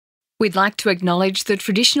We'd like to acknowledge the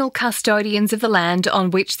traditional custodians of the land on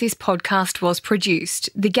which this podcast was produced,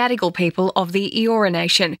 the Gadigal people of the Eora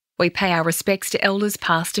Nation. We pay our respects to elders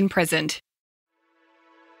past and present.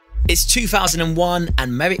 It's 2001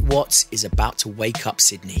 and Merrick Watts is about to wake up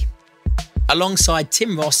Sydney. Alongside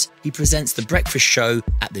Tim Ross, he presents The Breakfast Show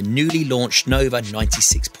at the newly launched Nova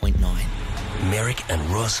 96.9. Merrick and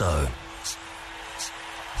Rosso.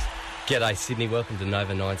 G'day Sydney, welcome to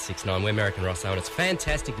Nova 969. We're Merrick and Rosso and it's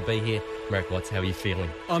fantastic to be here. Merrick Watts, how are you feeling?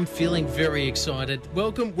 I'm feeling very excited.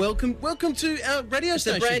 Welcome to our radio It's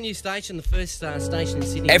station. a brand new station, the first station in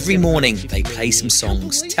Sydney. Every morning they play some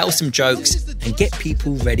songs, tell some jokes and get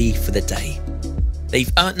people ready for the day.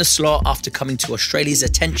 They've earned the slot after coming to Australia's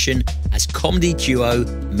attention as comedy duo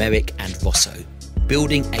Merrick and Rosso,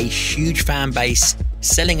 building a huge fan base,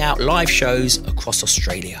 selling out live shows across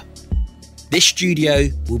Australia. This studio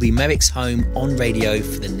will be Merrick's home on radio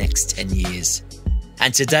for the next 10 years.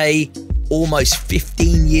 And today, almost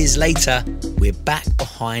 15 years later, we're back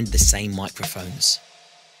behind the same microphones.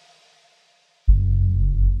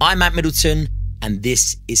 I'm Matt Middleton, and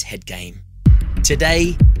this is Head Game.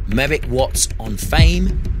 Today, Merrick Watts on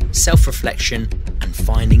fame, self-reflection, and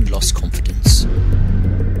finding lost confidence.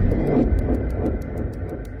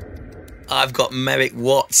 I've got Merrick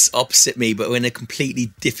Watts opposite me, but we're in a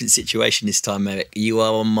completely different situation this time, Merrick. You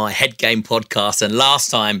are on my Head Game podcast, and last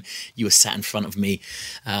time you were sat in front of me.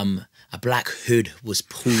 A black hood was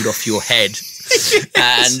pulled off your head,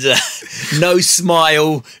 and no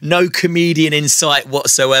smile, no comedian in sight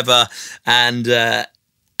whatsoever. And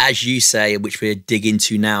as you say, which we'll dig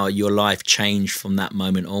into now, your life changed from that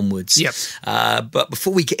moment onwards. Yep. But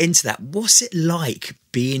before we get into that, what's it like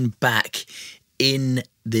being back in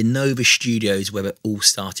the Nova studios where it all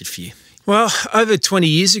started for you? Well, over 20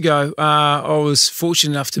 years ago, I was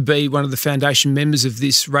fortunate enough to be one of the foundation members of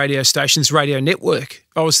this radio station's radio network.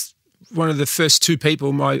 I was one of the first two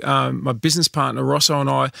people, my business partner, Rosso, and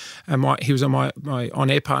I, and he was my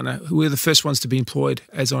on-air partner, who were the first ones to be employed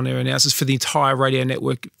as on-air announcers for the entire radio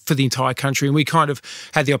network for the entire country. And we kind of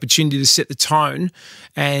had the opportunity to set the tone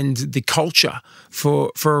and the culture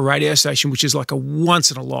for a radio station, which is like a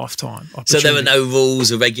once-in-a-lifetime opportunity. So there were no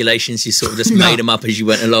rules or regulations, you sort of just made them up as you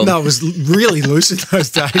went along? No, it was really loose in those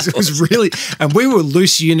days. It was really, and we were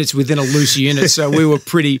loose units within a loose unit, so we were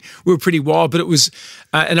pretty wild, but it was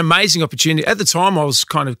an amazing opportunity. At the time, I was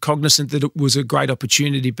kind of cognizant that it was a great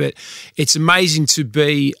opportunity, but it's amazing to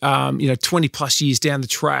be, 20 plus years down the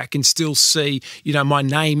track and still see, my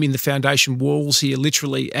name in the foundation walls here,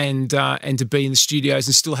 literally, and to be in the studios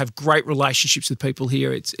and still have great relationships with people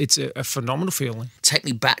here. It's a phenomenal feeling. Take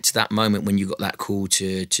me back to that moment when you got that call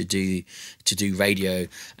to do radio,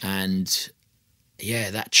 and yeah,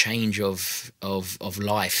 that change of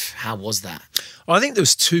life. How was that? I think there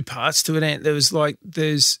was two parts to it, Ant.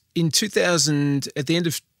 In 2000, at the end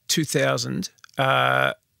of 2000,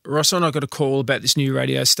 Rosso and I got a call about this new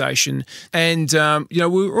radio station, and we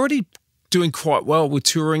were already doing quite well. We're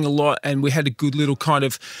touring a lot, and we had a good little kind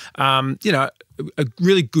of, a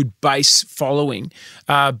really good base following,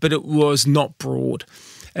 but it was not broad.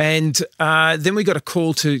 And then we got a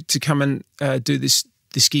call to come and do this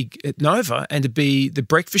gig at Nova and to be the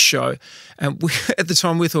breakfast show. And at the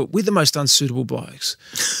time we thought, we're the most unsuitable blokes.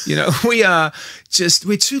 We're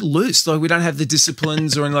too loose. Like, we don't have the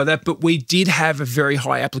disciplines or anything like that, but we did have a very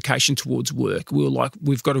high application towards work. We were like,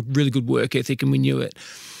 we've got a really good work ethic, and we knew it.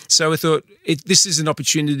 So we thought, this is an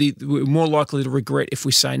opportunity that we're more likely to regret if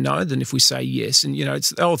we say no than if we say yes. And, it's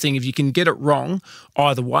the whole thing, if you can get it wrong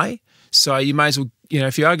either way, so you may as well,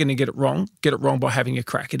 if you are going to get it wrong by having a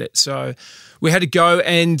crack at it. So we had to go,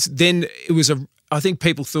 and then it was I think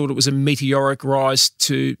people thought it was a meteoric rise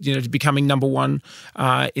to becoming number one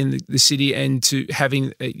in the city and to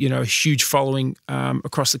having a huge following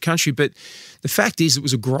across the country. But the fact is, it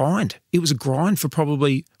was a grind. It was a grind for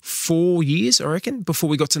probably 4 years, I reckon, before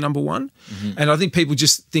we got to number one. Mm-hmm. And I think people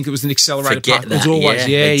just think it was an accelerated path. That. It was always,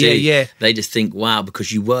 yeah. They just think, wow,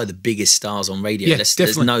 because you were the biggest stars on radio. Yeah,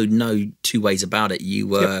 There's no two ways about it. You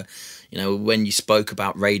were, when you spoke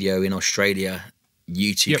about radio in Australia,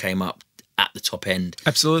 you two came up at the top end.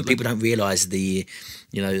 Absolutely. People don't realise the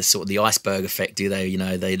sort of the iceberg effect, do they?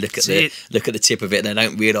 They look at the tip of it and they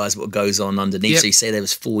don't realise what goes on underneath. Yep. So you say there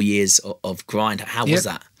was 4 years of grind. How was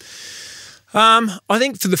that? I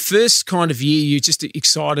think for the first kind of year, you're just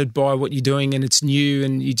excited by what you're doing and it's new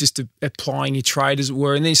and you're just applying your trade, as it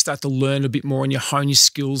were, and then you start to learn a bit more and you hone your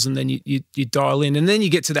skills and then you dial in. And then you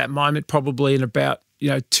get to that moment probably in about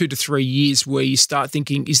 2 to 3 years where you start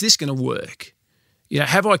thinking, is this going to work?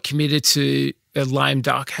 Have I committed to a lame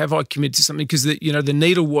duck? Have I committed to something? Because the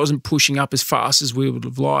needle wasn't pushing up as fast as we would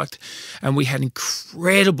have liked, and we had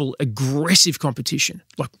incredible aggressive competition,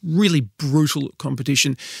 like really brutal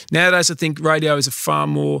competition. Nowadays, I think radio is a far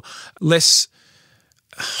more less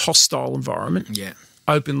hostile environment. Yeah.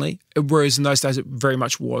 Openly, whereas in those days it very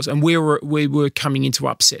much was, and we were coming in to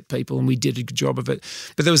upset people, and we did a good job of it.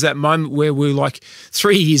 But there was that moment where we were like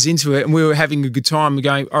 3 years into it, and we were having a good time. We're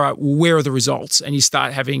going, all right, well, where are the results? And you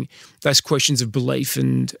start having those questions of belief,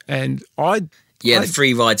 and the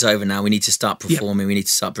free ride's over now. We need to start performing. Yep. We need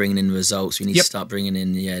to start bringing in results. We need to start bringing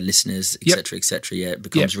in listeners, etc., etc. Yeah, it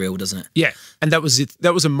becomes real, doesn't it? Yeah, and that was it.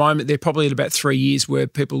 That was a moment there, probably at about 3 years, where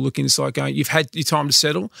people look inside, going, "You've had your time to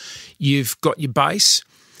settle. You've got your base.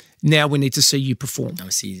 Now we need to see you perform. Now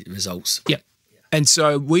we see results." Yeah, and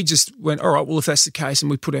so we just went, all right. Well, if that's the case, and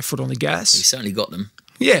we put our foot on the gas. We certainly got them.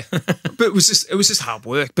 Yeah, but it was just hard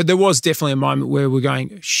work. But there was definitely a moment where we're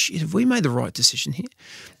going, shit, have we made the right decision here?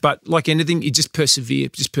 But like anything, you just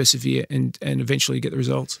persevere, and eventually you get the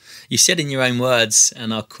results. You said in your own words,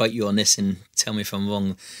 and I'll quote you on this and tell me if I'm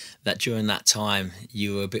wrong, that during that time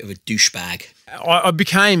you were a bit of a douchebag.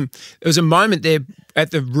 There was a moment there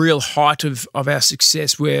at the real height of our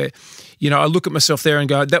success where, I look at myself there and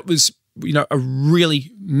go, that was, a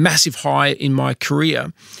really massive high in my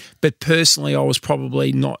career, but personally I was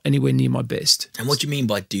probably not anywhere near my best. And what do you mean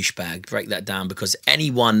by douchebag? Break that down, because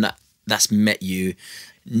anyone that's met you,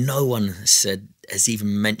 no one has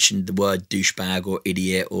even mentioned the word douchebag or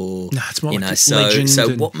idiot or it's more like legend. So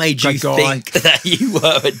what made you think that you were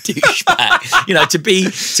a douchebag?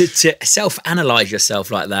 to self-analyze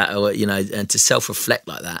yourself like that, or and to self-reflect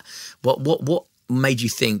like that. What made you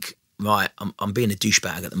think, right, I'm being a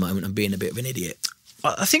douchebag at the moment, I'm being a bit of an idiot?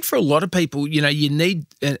 I think for a lot of people, you need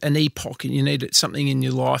an epoch, and you need something in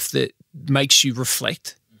your life that makes you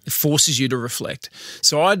reflect. It forces you to reflect.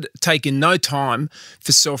 So I'd taken no time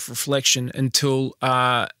for self-reflection until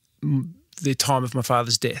the time of my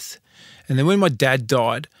father's death. And then when my dad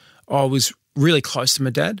died, I was really close to my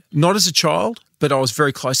dad, not as a child, but I was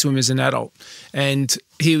very close to him as an adult. And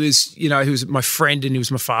he was, he was my friend, and he was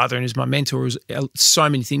my father, and he was my mentor. He was so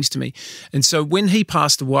many things to me. And so when he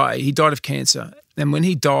passed away, he died of cancer. And when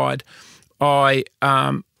he died, I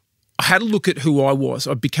had a look at who I was.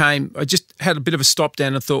 I just had a bit of a stop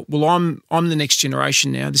down and thought, well, I'm the next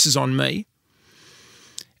generation now. This is on me.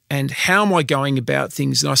 And how am I going about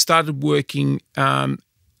things? And I started working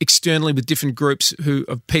externally with different groups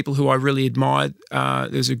of people who I really admired.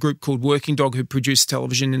 There's a group called Working Dog who produced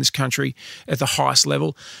television in this country at the highest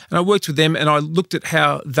level. And I worked with them, and I looked at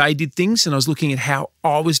how they did things, and I was looking at how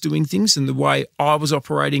I was doing things and the way I was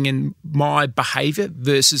operating in my behaviour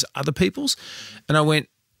versus other people's. And I went,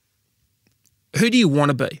 who do you want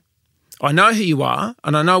to be? I know who you are,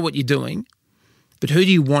 and I know what you're doing, but who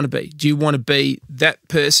do you want to be? Do you want to be that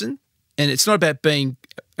person? And it's not about being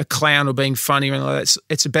a clown or being funny or anything like that.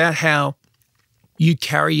 It's about how you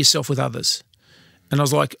carry yourself with others. And I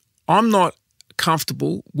was like, I'm not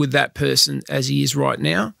comfortable with that person as he is right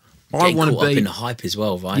now. I want to be up in the hype as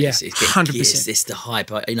well, right? Yeah, 100%. It's the hype.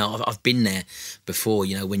 I've been there before.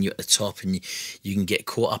 When you're at the top and you can get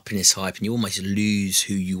caught up in this hype, and you almost lose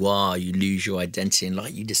who you are. You lose your identity, and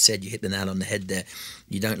like you just said, you hit the nail on the head there.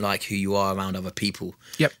 You don't like who you are around other people.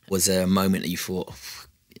 Yep. Was there a moment that you thought,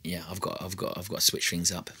 yeah, I've got to switch things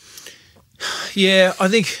up? Yeah, I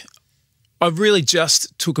think I really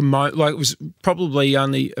just took a moment. Like, it was probably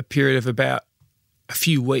only a period of about a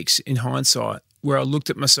few weeks in hindsight, where I looked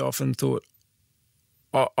at myself and thought,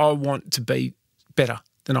 I want to be better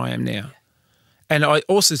than I am now. And I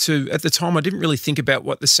also, too, at the time, I didn't really think about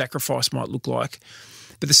what the sacrifice might look like.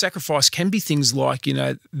 But the sacrifice can be things like,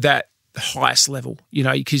 that highest level,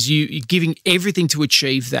 because you're giving everything to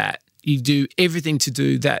achieve that. You do everything to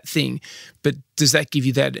do that thing. But does that give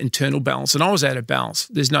you that internal balance? And I was out of balance,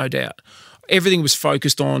 there's no doubt. Everything was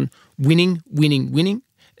focused on winning.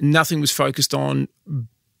 Nothing was focused on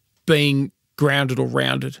being grounded or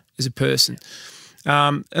rounded as a person.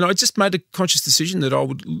 And I just made a conscious decision that I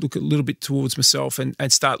would look a little bit towards myself and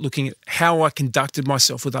start looking at how I conducted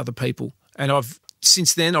myself with other people. And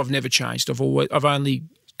since then I've never changed. I've only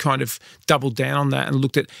kind of doubled down on that and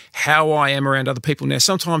looked at how I am around other people. Now,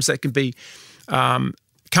 sometimes that can be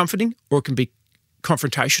comforting, or it can be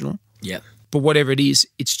confrontational. Yeah. But whatever it is,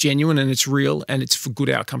 it's genuine and it's real, and it's for good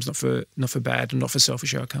outcomes, not for bad and not for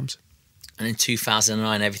selfish outcomes. And in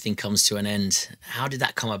 2009, everything comes to an end. How did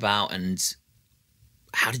that come about, and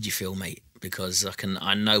how did you feel, mate? Because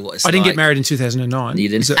I know what it's like. I didn't get married in 2009. You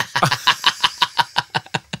didn't? That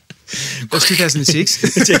was 2006.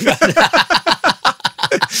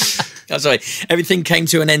 I'm sorry. Everything came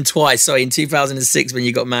to an end twice. Sorry, in 2006 when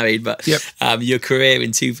you got married, but your career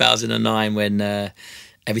in 2009 when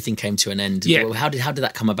everything came to an end. Yeah. Well, how did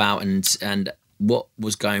that come about, and what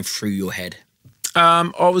was going through your head?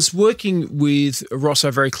 I was working with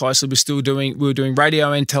Rosso very closely. We were doing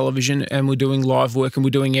radio and television, and we're doing live work, and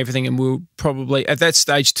we're doing everything. And we were probably at that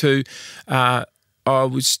stage too. My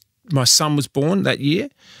son was born that year,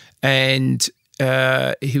 and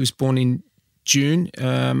he was born in June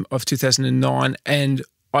of 2009, and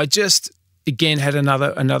I just again had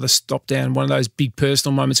another stop down, one of those big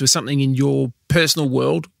personal moments where something in your personal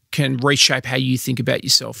world can reshape how you think about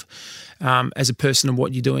yourself as a person and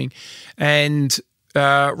what you're doing. And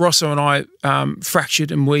Rosso and I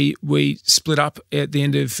fractured, and we split up at the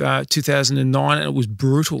end of 2009, and it was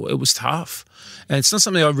brutal. It was tough. And it's not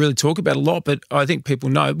something I really talk about a lot, but I think people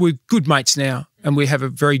know. We're good mates now, and we have a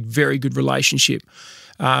very, very good relationship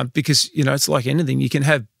because, you know, it's like anything. You can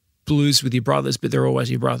have blues with your brothers, but they're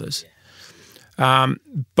always your brothers.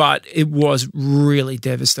 But it was really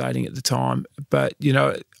devastating at the time. But, you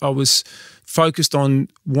know, I was focused on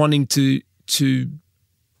wanting to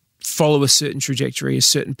follow a certain trajectory, a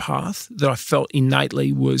certain path that I felt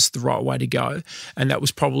innately was the right way to go. And that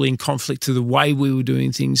was probably in conflict to the way we were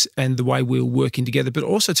doing things and the way we were working together. But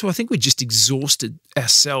also, too, I think we just exhausted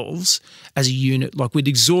ourselves as a unit. Like, we'd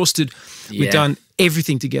exhausted, we'd done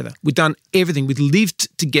everything together. We'd done everything. We'd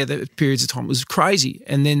lived together at periods of time. It was crazy.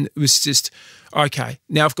 And then it was just, okay,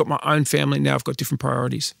 now I've got my own family. Now I've got different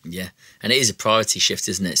priorities. Yeah. And it is a priority shift,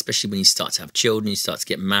 isn't it? Especially when you start to have children, you start to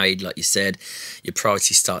get married, like you said, your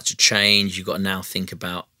priorities start to change. You've got to now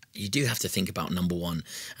you do have to think about number one.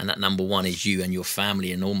 And that number one is you and your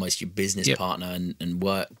family and almost your business partner and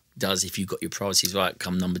work does, if you've got your priorities right,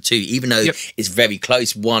 come number two. Even though it's very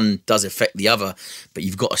close, one does affect the other, but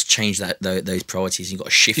you've got to change those priorities. You've got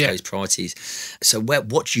to shift those priorities. So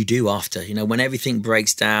what do you do after? You know, when everything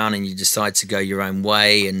breaks down and you decide to go your own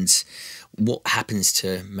way, and what happens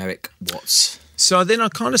to Merrick Watts? So then I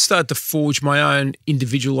kind of started to forge my own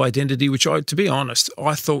individual identity, which to be honest,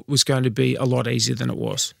 I thought was going to be a lot easier than it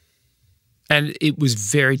was. And it was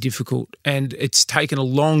very difficult, and it's taken a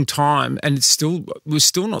long time, and we're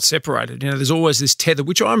still not separated. You know, there's always this tether,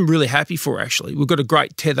 which I'm really happy for, actually. We've got a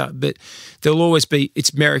great tether, but there'll always be,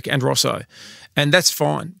 it's Merrick and Rosso, and that's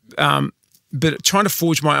fine. But trying to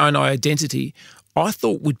forge my own identity, I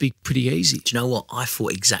thought would be pretty easy. Do you know what? I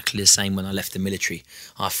thought exactly the same when I left the military.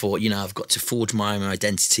 I thought, you know, I've got to forge my own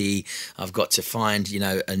identity. I've got to find, you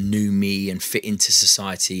know, a new me and fit into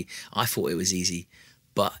society. I thought it was easy,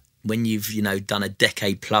 but when you've, you know, done a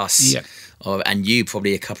decade plus, and you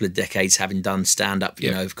probably a couple of decades having done stand-up,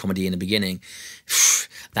 you know, comedy in the beginning,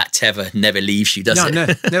 that tether never leaves you, does it? No,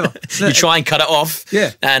 never. You try and cut it off,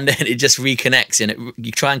 and then it just reconnects, and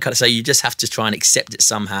you try and cut it. So you just have to try and accept it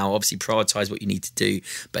somehow. Obviously, prioritise what you need to do,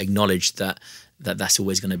 but acknowledge that's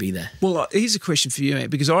always going to be there. Well, here's a question for you,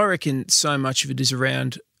 mate, because I reckon so much of it is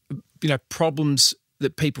around, you know, problems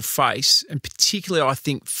that people face, and particularly I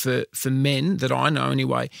think for men that I know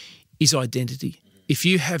anyway, is identity. If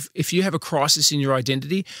you have a crisis in your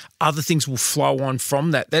identity, other things will flow on from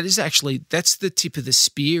that. That's the tip of the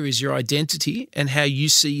spear, is your identity and how you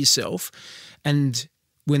see yourself. And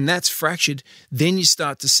when that's fractured, then you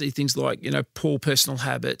start to see things like, you know, poor personal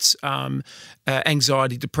habits,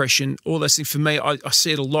 anxiety, depression, all those things. For me, I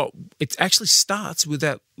see it a lot. It actually starts with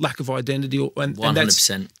that lack of identity, and 100%. That's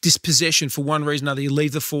dispossession for one reason or another. You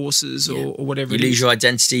leave the forces or whatever. You lose your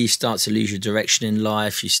identity. You start to lose your direction in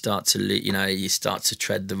life. You start to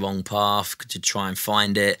tread the wrong path to try and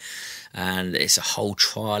find it. And it's a whole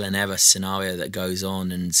trial and error scenario that goes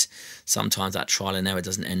on. And sometimes that trial and error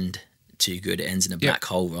doesn't end too good. It ends in a black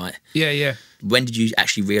hole, right? Yeah. When did you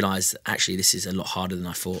actually realise that actually this is a lot harder than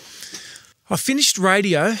I thought? I finished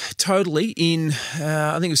radio totally in,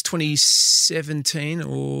 I think it was 2017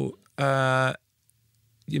 or I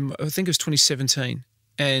think it was 2017.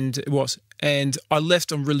 And it was. And I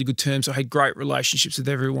left on really good terms. I had great relationships with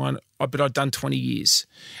everyone, but I'd done 20 years.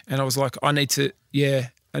 And I was like, I need to,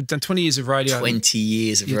 I'd done 20 years of radio. 20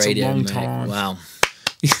 years of radio, it's a long mate. time. Wow.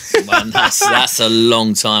 Well, that's a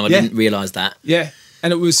long time. I didn't realise that. Yeah.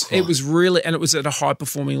 And it was really, and it was at a high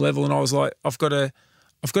performing level. And I was like, I've got to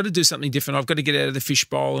do something different. I've got to get out of the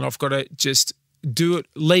fishbowl, and I've got to just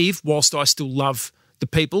leave whilst I still love the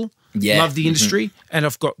people, love the industry, and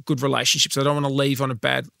I've got good relationships. I don't want to leave on a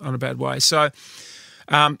bad way. So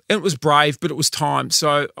it was brave, but it was time.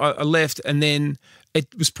 So I left, and then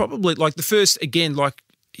it was probably like the first, again, like,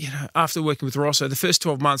 you know, after working with Rosso, the first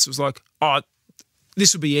 12 months, it was like, oh,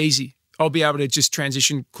 this will be easy. I'll be able to just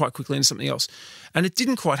transition quite quickly into something else. And it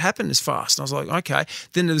didn't quite happen as fast. And I was like, okay.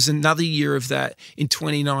 Then there was another year of that in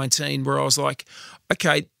 2019 where I was like,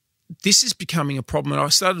 okay, this is becoming a problem. And I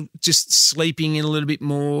started just sleeping in a little bit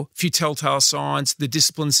more, a few telltale signs. The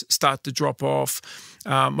disciplines start to drop off.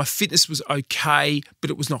 My fitness was okay, but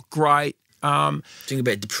it was not great. Doing a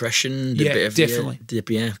bit of depression, Yeah, a bit of definitely.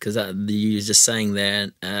 because you were just saying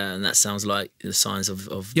there, and that sounds like the signs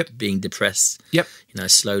of Yep. being depressed. Yep.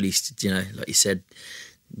 Slowly, like you said,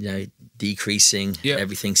 decreasing, Yep.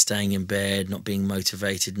 everything, staying in bed, not being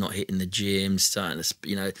motivated, not hitting the gym, starting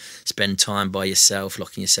to spend time by yourself,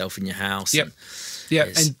 locking yourself in your house. Yep.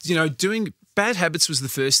 And doing bad habits was the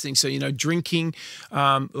first thing. So drinking,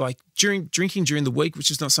 drinking during the week, which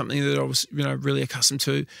is not something that I was really accustomed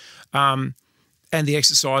to, and the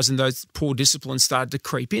exercise and those poor disciplines started to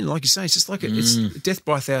creep in. Like you say, it's just like it's death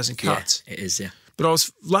by a thousand cuts. Yeah, it is. Yeah. But I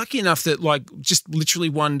was lucky enough that just literally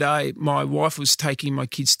one day my wife was taking my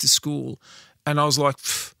kids to school and I was like,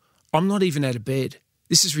 I'm not even out of bed.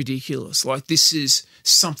 This is ridiculous. Like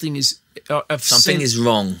something is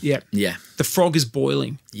wrong. Yeah. Yeah. The frog is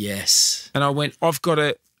boiling. Yes. And I went, I've got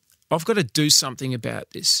to do something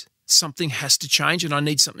about this. Something has to change and I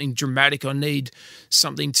need something dramatic. I need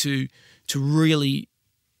something to really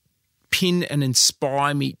pin and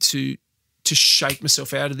inspire me to shake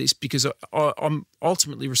myself out of this, because I'm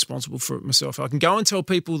ultimately responsible for it myself. I can go and tell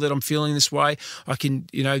people that I'm feeling this way. I can,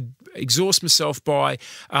 exhaust myself by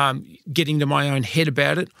getting to my own head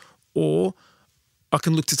about it, or I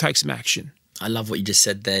can look to take some action. I love what you just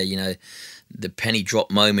said there. The penny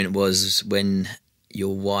drop moment was when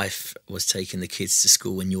your wife was taking the kids to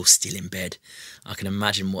school and you're still in bed. I can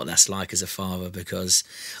imagine what that's like as a father, because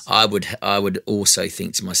I would also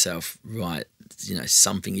think to myself, right,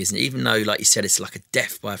 something isn't, even though, like you said, it's like a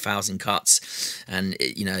death by a thousand cuts, and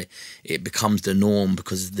it becomes the norm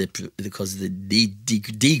because the degression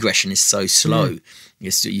is so slow. You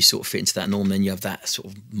sort of fit into that norm, then you have that sort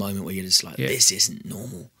of moment where you're just like, this isn't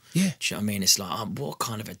normal. Yeah. Do you know what I mean? It's like, what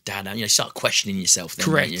kind of a dad am I? You start questioning yourself then.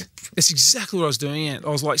 Correct. Don't you? That's exactly what I was doing. I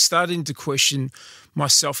was starting to question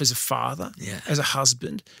myself as a father, as a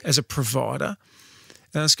husband, as a provider.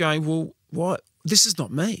 And I was going, well, what? This is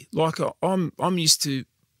not me. I'm used to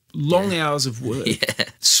long hours of work,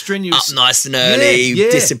 strenuous. Up nice and early,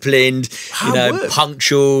 disciplined, hard work.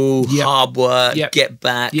 Punctual, hard work, get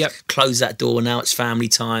back, close that door. Now it's family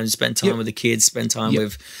time, spend time with the kids, spend time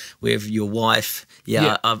with your wife.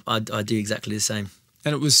 I do exactly the same.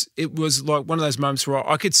 And it was like one of those moments where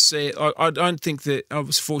I could see it. I don't think that I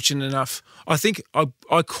was fortunate enough. I think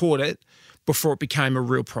I caught it before it became a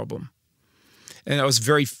real problem. And I was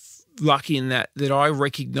very lucky in that I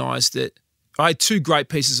recognised that I had two great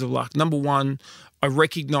pieces of luck. Number one, I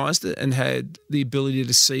recognised it and had the ability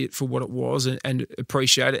to see it for what it was and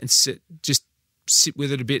appreciate it and sit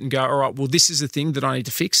with it a bit and go, all right, well, this is the thing that I need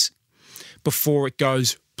to fix before it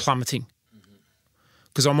goes plummeting.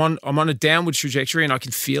 Because I'm on a downward trajectory and I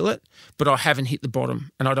can feel it, but I haven't hit the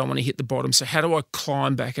bottom and I don't want to hit the bottom. So how do I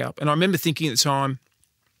climb back up? And I remember thinking at the time,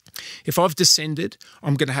 if I've descended,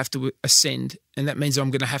 I'm going to have to ascend, and that means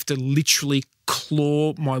I'm going to have to literally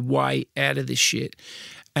claw my way out of this shit.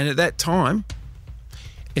 And at that time,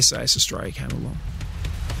 SAS Australia came along.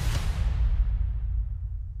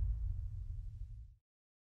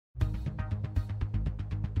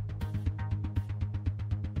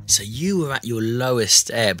 So you were at your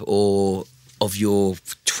lowest ebb of your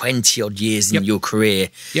 20-odd years in your career.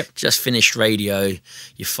 Yep. Just finished radio.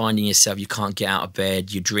 You're finding yourself, you can't get out of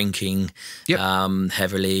bed. You're drinking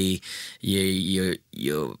heavily.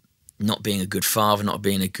 You're not being a good father, not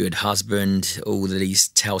being a good husband. All of these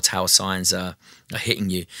telltale signs are hitting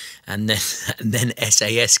you. And then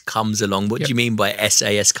SAS comes along. What do you mean by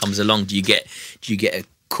SAS comes along? Do you get a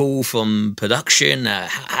call from production?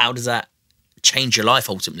 How does that change your life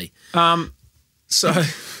ultimately?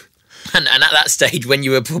 And at that stage, when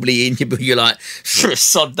you were probably you're like,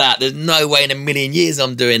 sod that. There's no way in a million years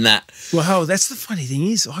I'm doing that. Well, that's the funny thing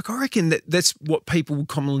is, I reckon that's what people would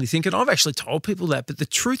commonly think, and I've actually told people that. But the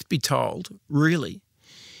truth be told, really,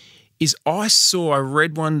 is I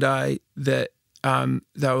read one day that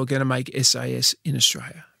they were going to make SAS in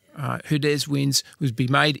Australia. Who Dares Wins was be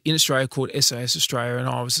made in Australia, called SAS Australia, and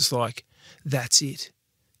I was just like, that's it.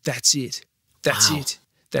 That's it. That's it.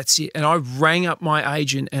 That's it. And I rang up my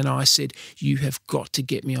agent and I said, you have got to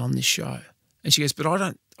get me on this show. And she goes,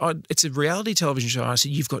 but it's a reality television show. And I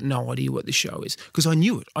said, you've got no idea what this show is. Because I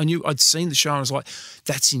knew it. I'd seen the show and I was like,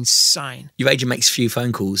 that's insane. Your agent makes a few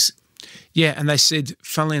phone calls. Yeah. And they said,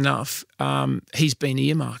 funnily enough, he's been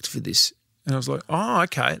earmarked for this. And I was like, oh,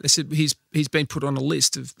 okay. They said, he's been put on a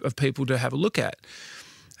list of people to have a look at.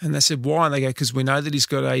 And they said, why? And they go, because we know that he's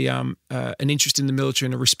got an interest in the military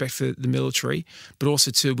and a respect for the military, but also,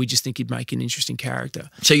 too, we just think he'd make an interesting character.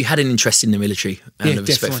 So you had an interest in the military and a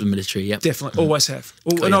respect for the military, yeah? Definitely, always have.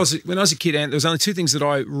 When I was a kid, and there was only two things that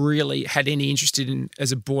I really had any interest in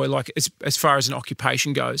as a boy, like as far as an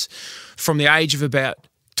occupation goes. From the age of about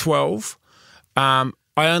 12, I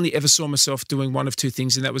only ever saw myself doing one of two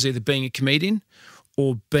things, and that was either being a comedian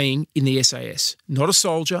or being in the SAS. Not a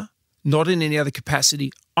soldier, not in any other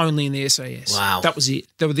capacity, only in the SAS. Wow. That was it.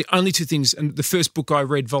 They were the only two things. And the first book I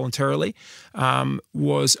read voluntarily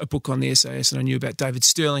was a book on the SAS, and I knew about David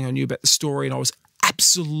Sterling, I knew about the story, and I was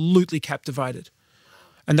absolutely captivated.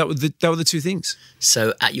 And that were the two things.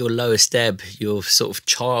 So at your lowest ebb, your sort of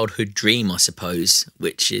childhood dream, I suppose,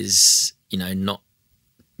 which is, not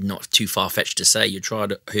too far-fetched to say, your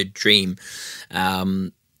childhood dream,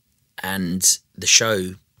 and the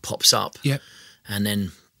show pops up. Yeah. And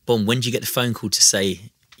then, boom, when did you get the phone call to say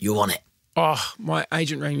you're on it? Oh, my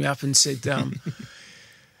agent rang me up and said,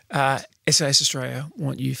 SAS Australia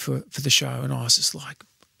want you for the show. And I was just like,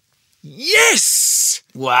 yes!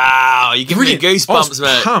 Wow, you give me goosebumps,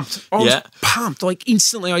 man. I was pumped. Like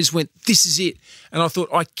instantly I just went, this is it. And I thought,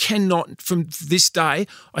 I cannot, from this day,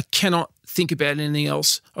 I cannot think about anything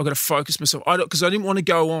else. I've got to focus myself. Because I didn't want to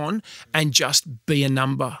go on and just be a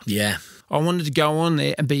number. Yeah. I wanted to go on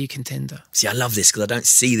there and be a contender. See, I love this because I don't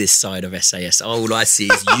see this side of SAS. All I see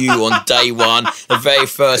is you on day one, the very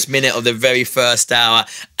first minute of the very first hour,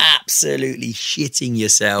 absolutely shitting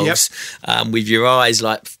yourselves with your eyes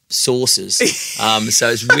like saucers. So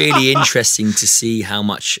it's really interesting to see how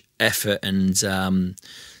much effort and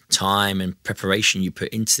time and preparation you put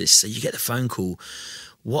into this. So you get the phone call.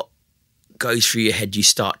 What goes through your head? Do you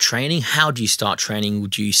start training? How do you start training?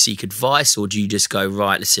 Would you seek advice, or do you just go,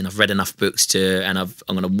 right, listen, I've read enough books and I'm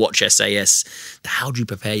going to watch SAS? How do you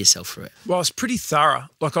prepare yourself for it? Well, it's pretty thorough.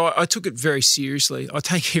 Like I took it very seriously. I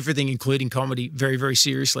take everything, including comedy, very, very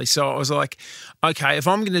seriously. So I was like, okay, if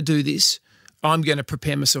I'm going to do this, I'm going to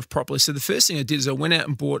prepare myself properly. So the first thing I did is I went out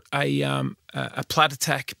and bought a Plat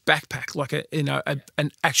Attack backpack, like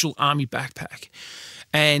an actual army backpack.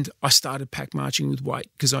 And I started pack marching with weight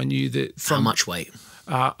because I knew that from... How much weight?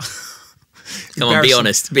 Come on, be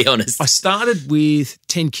honest. Be honest. I started with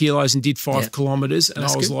 10 kilos and did 5 kilometres, and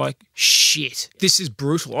I was like, shit, this is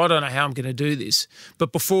brutal. I don't know how I'm going to do this.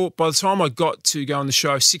 But by the time I got to go on the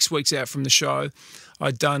show, 6 weeks out from the show,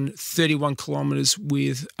 I'd done 31 kilometres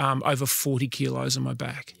with over 40 kilos on my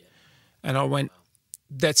back. And I went,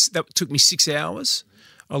 that took me 6 hours.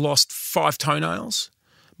 I lost 5 toenails.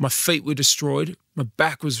 My feet were destroyed. My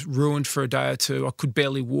back was ruined for a day or two. I could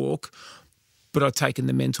barely walk, but I'd taken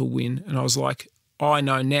the mental win. And I was like, I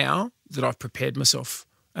know now that I've prepared myself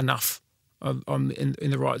enough. I'm in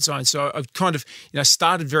the right zone. So I've kind of,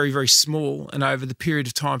 started very, very small. And over the period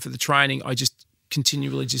of time for the training, I just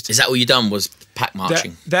continually just... Is that all you done was pack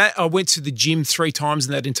marching? That I went to the gym 3 times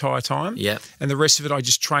in that entire time. Yeah. And the rest of it I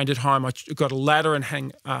just trained at home. I got a ladder and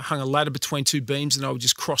hung a ladder between 2 beams, and I would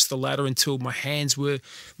just cross the ladder until my hands were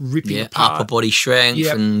ripping apart. Upper body strength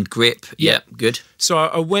and grip. Yeah, good. So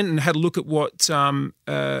I went and had a look at what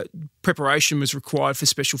preparation was required for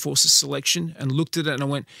Special Forces selection, and looked at it, and I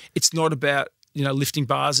went, it's not about, lifting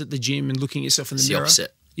bars at the gym and looking at yourself in the mirror. It's the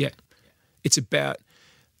opposite. Yeah. It's about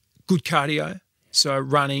good cardio. So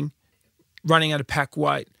running at a pack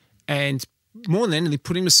weight, and more than anything,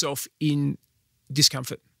 putting myself in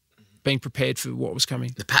discomfort, being prepared for what was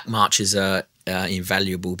coming. The pack marches are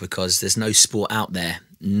invaluable because there's no sport out there,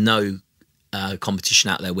 no competition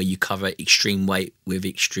out there where you cover extreme weight with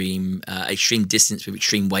extreme distance with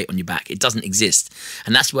extreme weight on your back. It doesn't exist.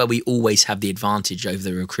 And that's where we always have the advantage over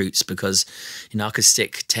the recruits because, I could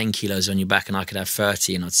stick 10 kilos on your back and I could have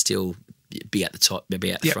 30 and I'd still be at the top,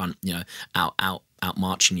 be at the front, out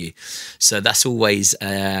marching you. So that's always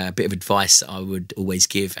a bit of advice that I would always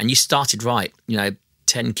give. And you started right,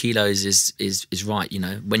 10 kilos is right.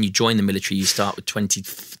 When you join the military, you start with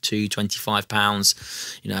 22, 25 pounds,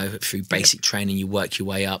 through basic training, you work your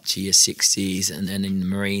way up to your 60s, and then in the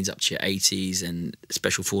Marines up to your 80s, and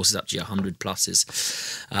Special Forces up to your 100 pluses.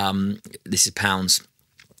 This is pounds.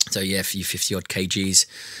 So yeah, for you 50 odd kgs.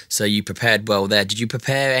 So you prepared well there. Did you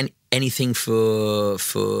prepare anything for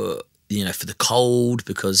the cold?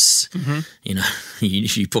 Because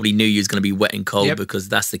you probably knew you was going to be wet and cold because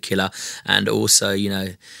that's the killer. And also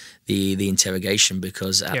the interrogation,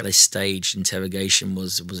 because at this stage interrogation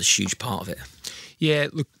was a huge part of it. Yeah,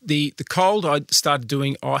 look, the cold, I started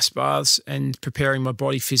doing ice baths and preparing my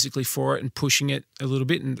body physically for it and pushing it a little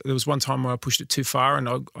bit. And there was one time where I pushed it too far, and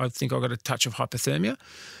I think I got a touch of hypothermia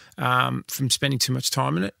from spending too much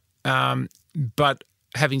time in it. But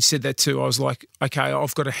having said that too, I was like, okay,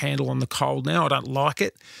 I've got a handle on the cold now. I don't like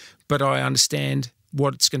it, but I understand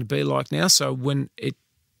what it's going to be like now. So when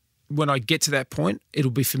I get to that point,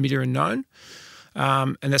 it'll be familiar and known.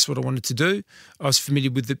 And that's what I wanted to do. I was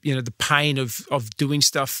familiar with the pain of doing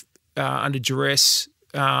stuff under duress,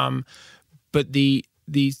 but the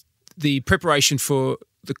preparation for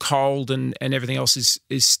the cold and everything else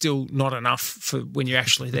is still not enough for when you're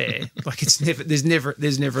actually there. Like there's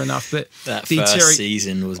never enough. But that first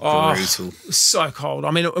season was brutal. So cold.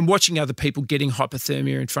 I mean, and watching other people getting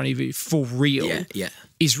hypothermia in front of you for real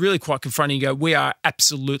is really quite confronting. You go, we are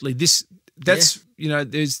absolutely this. That's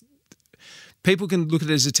there's. People can look at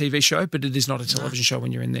it as a TV show, but it is not a television show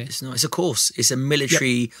when you're in there. It's not. It's a course. It's a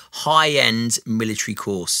military, high-end military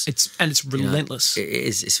course. It's relentless. It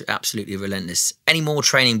is. It's absolutely relentless. Any more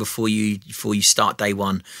training before you start day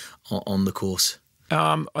one on the course?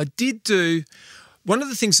 I did do. One of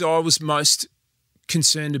the things that I was most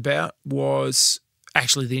concerned about was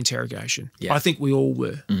actually the interrogation. Yeah. I think we all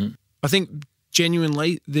were. Mm-hmm. I think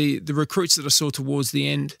genuinely the recruits that I saw towards the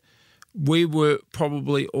end, we were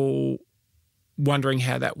probably all wondering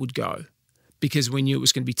how that would go, because we knew it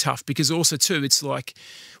was going to be tough. Because also too, it's like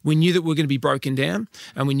we knew that we were going to be broken down,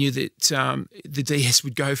 and we knew that the DS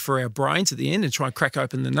would go for our brains at the end and try and crack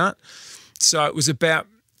open the nut. So it was about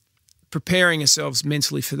preparing ourselves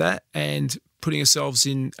mentally for that and putting ourselves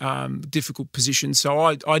in difficult positions. So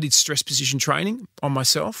I did stress position training on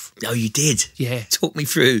myself. Oh, you did? Yeah. Talk me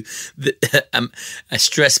through a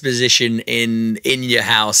stress position in your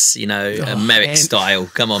house, Merrick style.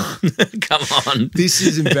 Come on. Come on. This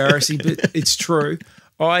is embarrassing, but it's true.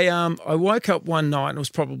 I woke up one night and it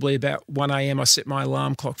was probably about 1 a.m. I set my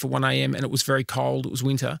alarm clock for 1 a.m. and it was very cold. It was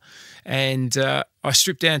winter. And I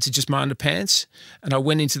stripped down to just my underpants and I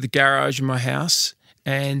went into the garage in my house.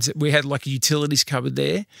 And we had like a utilities cupboard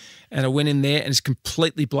there, and I went in there and it's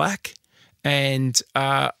completely black. And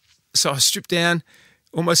so I stripped down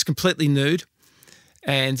almost completely nude,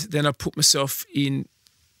 and then I put myself in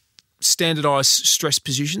standardised stress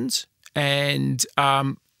positions and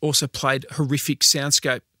also played horrific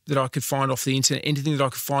soundscape that I could find off the internet, anything that I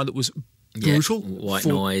could find that was brutal. White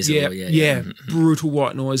noise. Brutal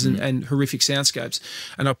white noise and horrific soundscapes.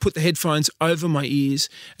 And I put the headphones over my ears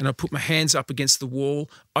and I put my hands up against the wall,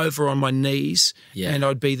 over on my knees, and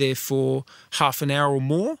I'd be there for half an hour or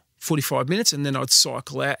more, 45 minutes, and then I'd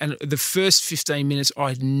cycle out. And the first 15 minutes,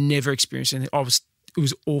 I'd never experienced anything. It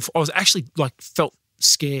was awful. I was actually felt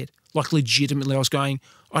scared, legitimately. I was going,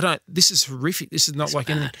 this is horrific. This is not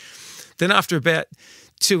anything. Then after about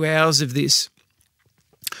 2 hours of this,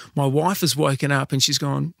 my wife has woken up and she's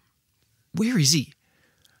gone, where is he?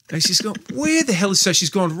 And she's gone, where the hell is he? So she's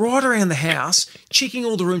gone right around the house, checking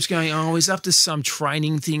all the rooms, going, he's up to some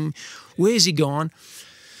training thing. Where's he gone?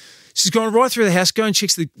 She's gone right through the house, go and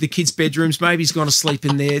checks the kids' bedrooms. Maybe he's gone to sleep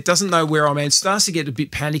in there. Doesn't know where I'm at. Starts to get a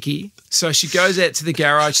bit panicky. So she goes out to the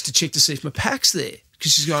garage to check to see if my pack's there.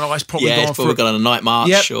 Because she's going, he's probably gone on a night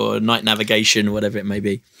march or night navigation, whatever it may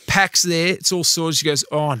be. Pack's there, it's all sorted. She goes,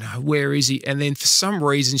 oh no, where is he? And then for some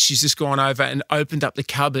reason, she's just gone over and opened up the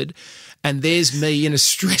cupboard, and there's me in a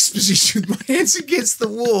stress position with my hands against the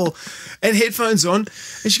wall and headphones on.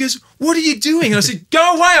 And she goes, what are you doing? And I said,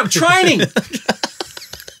 go away, I'm training.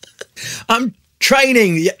 I'm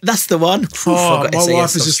training. Yeah, that's the one. My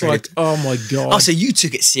wife was just like, oh my God. Oh, so you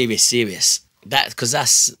took it serious. Because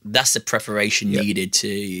that's the preparation needed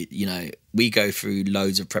to, we go through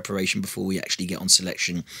loads of preparation before we actually get on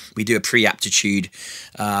selection. We do a pre-aptitude,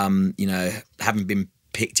 having been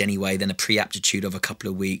picked anyway, then a pre-aptitude of a couple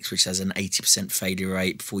of weeks, which has an 80% failure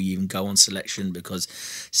rate before you even go on selection, because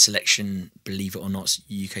selection, believe it or not,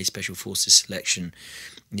 UK Special Forces selection,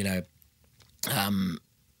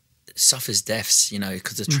 suffers deaths,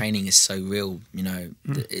 because the training is so real,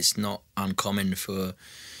 it's not uncommon for...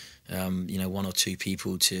 1 or 2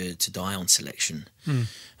 people to die on selection.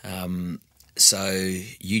 So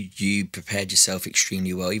you prepared yourself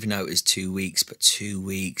extremely well, even though it was 2 weeks, but 2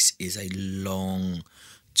 weeks is a long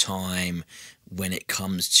time when it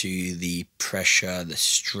comes to the pressure, the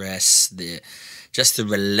stress, the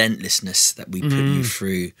relentlessness that we put you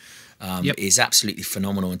through. Is absolutely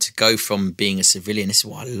phenomenal. And to go from being a civilian, this is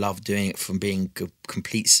why I love doing it, from being a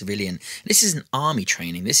complete civilian. This isn't army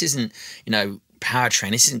training. This isn't, power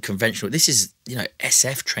training. This isn't conventional. This is,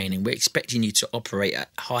 SF training. We're expecting you to operate at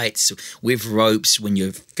heights with ropes when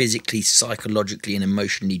you're physically, psychologically and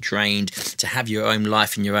emotionally drained, to have your own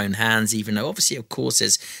life in your own hands, even though obviously, of course,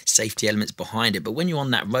 there's safety elements behind it. But when you're on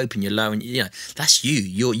that rope and you're low and, that's you.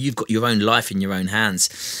 You've got your own life in your own hands.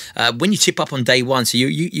 When you tip up on day one, so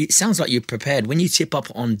you it sounds like you're prepared. When you tip up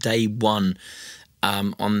on day one,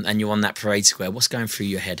 and you're on that parade square, what's going through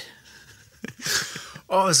your head?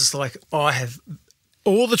 I was just like, I have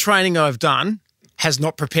all the training I've done has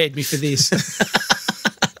not prepared me for this.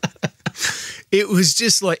 It was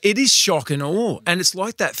just like, it is shock and awe, and it's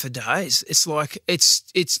like that for days. It's like it's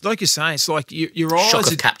like you're saying, it's like your eyes Shock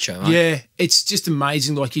of capture, right? Yeah, it's just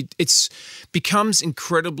amazing. Like it's becomes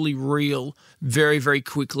incredibly real very, very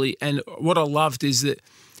quickly. And what I loved is that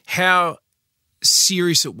how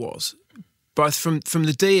serious it was, both from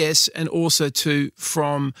the DS and also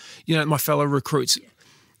from my fellow recruits.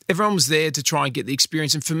 Everyone was there to try and get the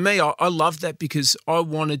experience, and for me, I loved that because I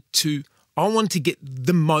wanted to get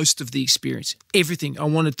the most of the experience, everything. I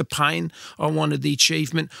wanted the pain, I wanted the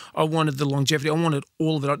achievement, I wanted the longevity, I wanted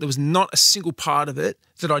all of it. There was not a single part of it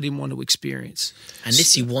that I didn't want to experience. And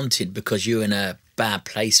this you wanted because you were in a bad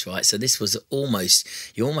place, right? So this was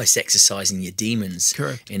you're almost exercising your demons.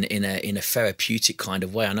 Correct. In a therapeutic kind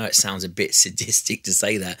of way. I know it sounds a bit sadistic to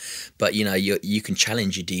say that, but you can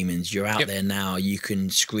challenge your demons. You're out there now. You can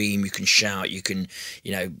scream, you can shout, you can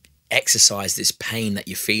exercise this pain that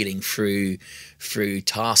you're feeling through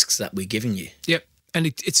tasks that we're giving you. Yep. And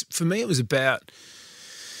it's for me, it was about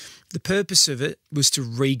the purpose of it was to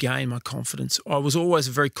regain my confidence. I was always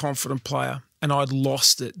a very confident player, and I'd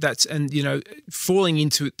lost it. Falling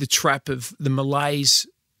into the trap of the malaise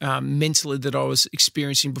mentally that I was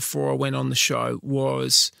experiencing before I went on the show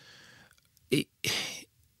was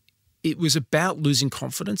it was about losing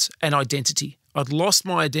confidence and identity. I'd lost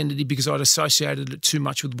my identity because I'd associated it too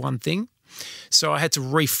much with one thing. So I had to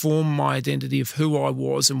reform my identity of who I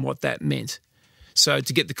was and what that meant. So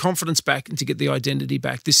to get the confidence back and to get the identity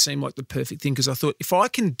back, this seemed like the perfect thing because I thought, if I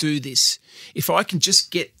can do this, if I can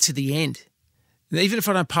just get to the end, and even if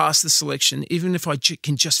I don't pass the selection, even if I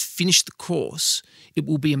can just finish the course, it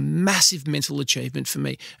will be a massive mental achievement for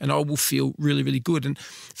me and I will feel really, really good. And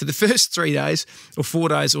for the first 3 days or 4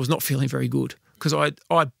 days, I was not feeling very good because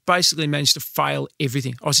I basically managed to fail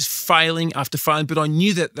everything. I was just failing after failing, but I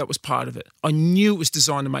knew that was part of it. I knew it was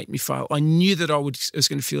designed to make me fail. I knew that I was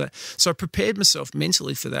going to feel that. So I prepared myself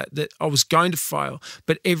mentally for that I was going to fail,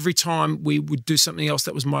 but every time we would do something else,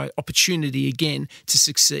 that was my opportunity again to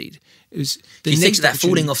succeed. It was the Do you next think that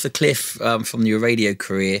falling off the cliff from your radio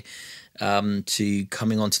career to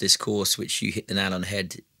coming onto this course, which you hit the nail on the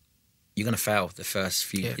head, you're going to fail the first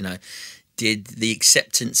few, did the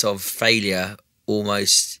acceptance of failure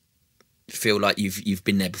almost feel like you've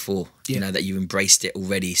been there before, that you embraced it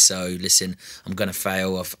already? So listen, I'm going to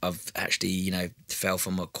fail. I've actually, fell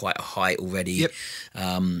from quite a height already.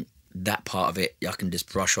 Yep. That part of it, I can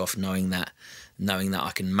just brush off knowing that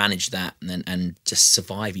I can manage that and just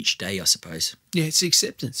survive each day, I suppose. Yeah, it's the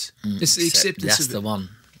acceptance. It's the acceptance. That's the one.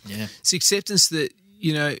 Yeah. It's the acceptance that,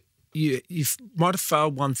 you might have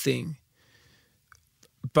failed one thing,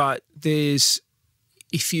 but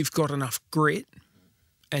if you've got enough grit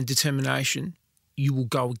and determination, you will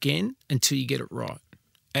go again until you get it right.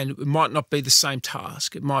 And it might not be the same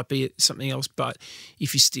task. It might be something else, but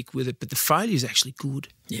if you stick with it. But the failure is actually good.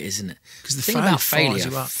 Yeah, isn't it? Because the thing about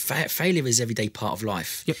failure is everyday part of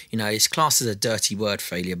life. Yep. It's classed as a dirty word,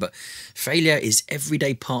 failure, but failure is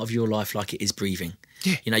everyday part of your life like it is breathing.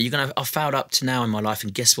 Yeah. I've failed up to now in my life,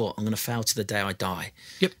 and guess what? I'm going to fail to the day I die.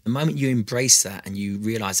 Yep. The moment you embrace that and you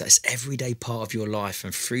realise that it's everyday part of your life,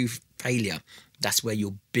 and through failure, that's where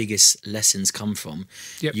your biggest lessons come from.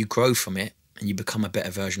 Yep. You grow from it and you become a better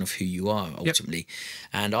version of who you are ultimately. Yep.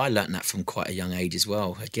 And I learnt that from quite a young age as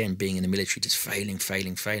well. Again, being in the military, just failing.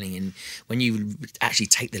 And when you actually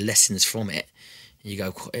take the lessons from it, you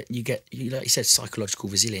get, like you said, psychological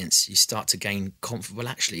resilience. You start to gain confidence. Well,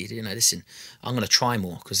 actually, listen, I'm going to try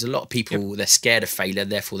more, because a lot of people, they're scared of failure,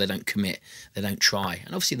 therefore they don't commit, they don't try.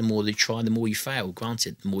 And obviously, the more you try, the more you fail.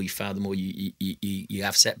 Granted, the more you fail, the more you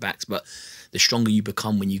have setbacks. But the stronger you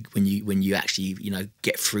become when you actually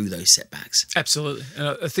get through those setbacks. Absolutely,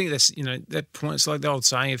 and I think that's that point. It's like the old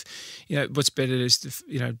saying of what's better is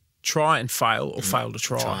to try and fail or fail to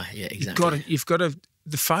try. Yeah, exactly. You've got to.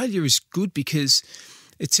 The failure is good because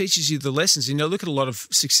it teaches you the lessons. Look at a lot of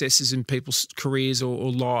successes in people's careers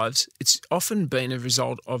or lives. It's often been a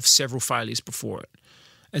result of several failures before it.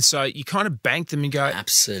 And so you kind of bank them and go,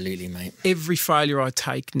 absolutely, mate. Every failure I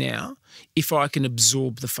take now, if I can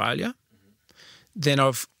absorb the failure, then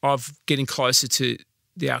I've getting closer to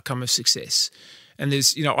the outcome of success. And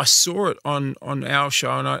there's, I saw it on our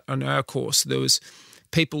show and on our course. There was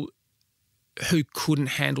people who couldn't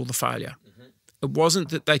handle the failure. It wasn't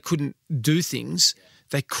that they couldn't do things;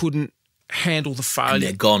 they couldn't handle the failure. And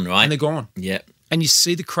they're gone, right? And they're gone. Yeah. And you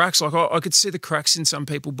see the cracks. Like I could see the cracks in some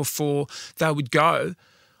people before they would go.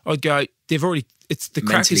 I'd go, they've already. It's the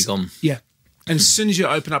crack is gone. Yeah. And as soon as you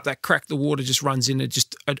open up that crack, the water just runs in.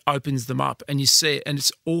 It opens them up, and you see it, and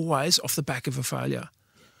it's always off the back of a failure.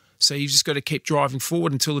 So you just got to keep driving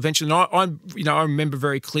forward until eventually. And I remember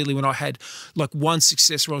very clearly when I had like one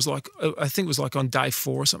success where I was like, I think it was like on day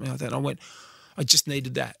 4 or something like that. And I went, I just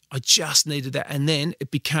needed that. And then it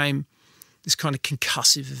became this kind of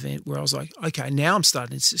concussive event where I was like, okay, now I'm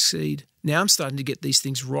starting to succeed. Now I'm starting to get these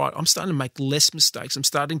things right. I'm starting to make less mistakes. I'm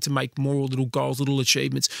starting to make more little goals, little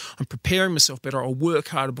achievements. I'm preparing myself better. I'll work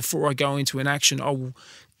harder before I go into an action. I will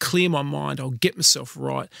clear my mind. I'll get myself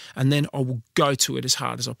right, and then I will go to it as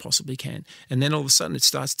hard as I possibly can. And then all of a sudden it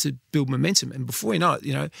starts to build momentum. And before you know it,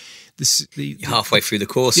 you're halfway through the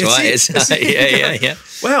course, yeah, right? Yeah.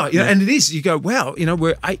 Wow. And it is. You go, wow,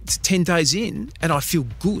 we're 8 to 10 days in and I feel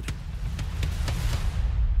good.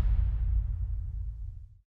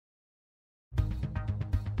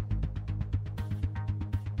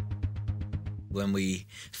 When we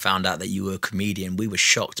found out that you were a comedian, we were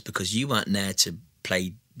shocked because you weren't there to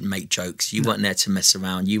make jokes. You weren't there to mess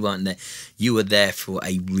around. You weren't there. You were there for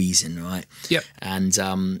a reason, right? Yep.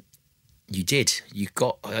 And you did. You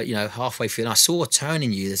got, halfway through. And I saw a turn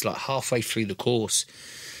in you. There's like halfway through the course,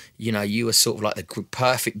 you were sort of like the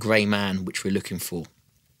perfect grey man, which we're looking for.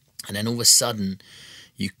 And then all of a sudden,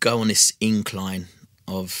 you go on this incline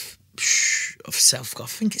of self, I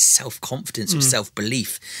think it's self-confidence or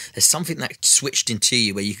self-belief. There's something that switched into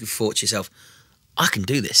you where you thought to yourself, I can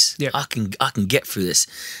do this. Yep. I can get through this.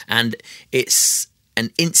 And it's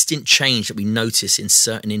an instant change that we notice in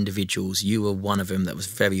certain individuals. You were one of them. That was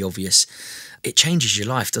very obvious. It changes your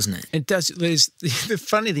life, doesn't it? It does. The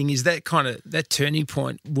funny thing is that turning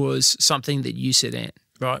point was something that you set out,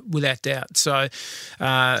 right? Without doubt. So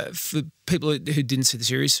for people who didn't see the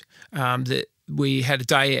series, that we had a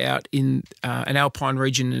day out in an alpine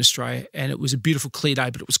region in Australia, and it was a beautiful clear day,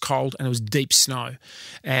 but it was cold and it was deep snow.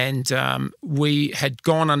 And we had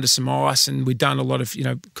gone under some ice, and we'd done a lot of,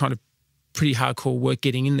 kind of pretty hardcore work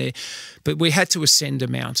getting in there. But we had to ascend a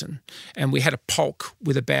mountain, and we had a polk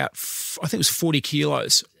with about, I think it was 40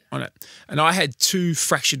 kilos on it. And I had 2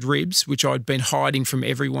 fractured ribs, which I'd been hiding from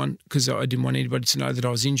everyone because I didn't want anybody to know that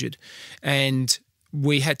I was injured. And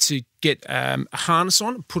we had to get a harness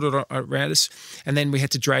on, put it around us, and then we had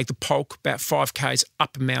to drag the polk about 5 k's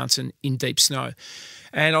up a mountain in deep snow.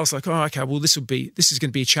 And I was like, oh, okay, well, this is going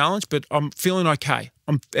to be a challenge, but I'm feeling okay.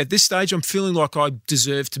 At this stage, I'm feeling like I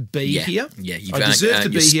deserve to be here. Yeah, you've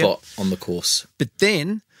earned your spot on the course. But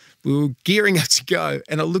then we were gearing up to go,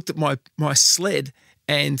 and I looked at my sled,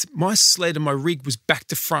 and my sled and my rig was back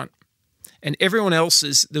to front. And everyone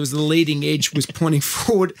else's, there was the leading edge was pointing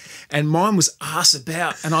forward, and mine was arse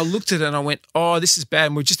about. And I looked at it and I went, oh, this is bad.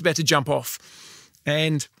 And we're just about to jump off.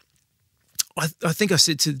 And I think I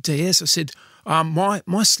said to the DS, I said,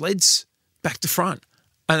 my sled's back to front.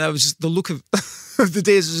 And I was just, the look of the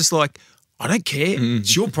DS was just like, I don't care.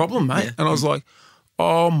 It's your problem, mate. Yeah. And I was like,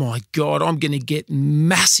 oh my God, I'm going to get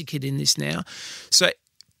massacred in this now. So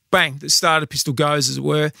bang, the starter pistol goes, as it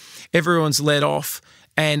were. Everyone's let off.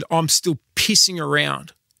 And I'm still pissing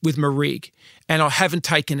around with my rig, and I haven't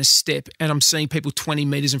taken a step, and I'm seeing people 20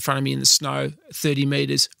 metres in front of me in the snow, 30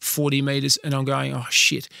 metres, 40 metres, and I'm going, oh,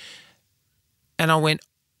 shit. And I went,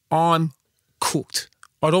 I'm cooked.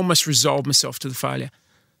 I'd almost resolved myself to the failure.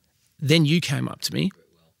 Then you came up to me,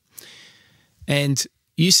 and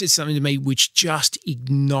you said something to me which just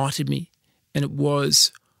ignited me, and it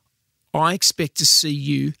was, I expect to see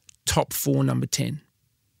you top 4, number 10.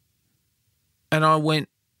 And I went,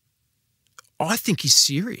 I think he's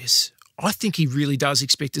serious. I think he really does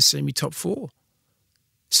expect to see me top 4.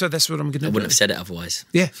 So that's what I'm going to do. I wouldn't have said it otherwise.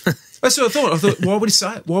 Yeah. That's what I thought. I thought, why would he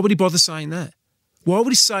say it? Why would he bother saying that? Why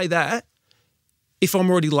would he say that if I'm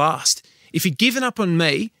already last? If he'd given up on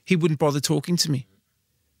me, he wouldn't bother talking to me.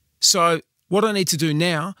 So what I need to do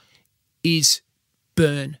now is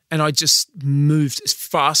burn. And I just moved as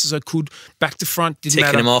fast as I could, back to front. Didn't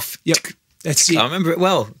matter. Ticking him off. Yep. That's it. I remember it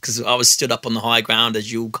well because I was stood up on the high ground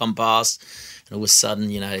as you all come past, and all of a sudden,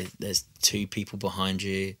 there's 2 people behind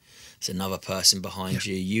you. There's another person behind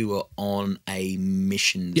you. You were on a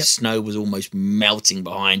mission. The snow was almost melting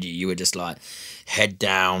behind you. You were just like head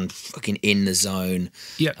down, fucking in the zone.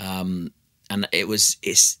 Yeah. And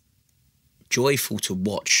it's joyful to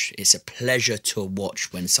watch. It's a pleasure to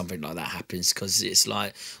watch when something like that happens, because it's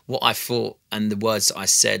like what I thought and the words that I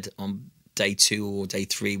said on day 2 or day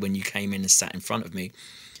 3 when you came in and sat in front of me,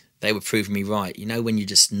 they were proving me right. You know, when you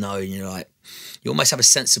just know, and you're like, you almost have a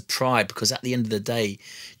sense of pride, because at the end of the day,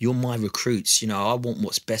 you're my recruits. You know, I want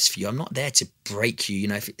what's best for you. I'm not there to break you. You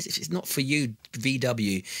know, if it's not for you,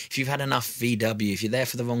 VW, if you've had enough VW, if you're there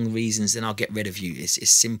for the wrong reasons, then I'll get rid of you. It's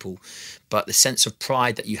simple. But the sense of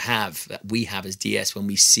pride that you have, that we have as DS, when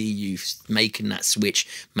we see you making that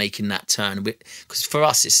switch, making that turn, because for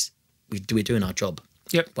us, we're doing our job.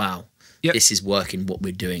 Yep. Wow. Yep. This is working, what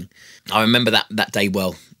we're doing. I remember that day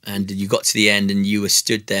well, and you got to the end and you were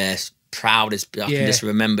stood there proud as I can just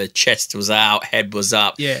remember. Chest was out, head was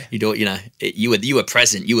up. Yeah. You were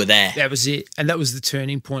present, you were there. That was it. And that was the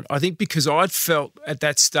turning point. I think because I'd felt at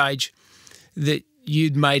that stage that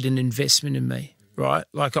you'd made an investment in me, right?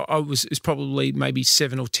 Like it was probably maybe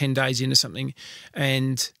 7 or 10 days into something,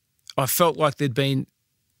 and I felt like there'd been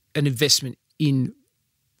an investment in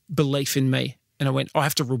belief in me. And I went, I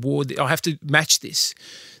have to match this.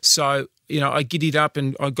 So, I giddied up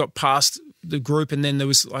and I got past the group, and then there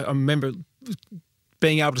was, I remember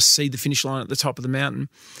being able to see the finish line at the top of the mountain,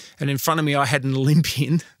 and in front of me I had an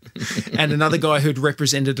Olympian and another guy who'd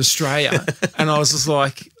represented Australia, and I was just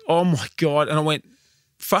like, oh my God. And I went,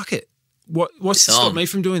 fuck it. What's to stop me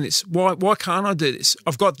from doing this? Why can't I do this?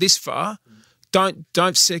 I've got this far. Don't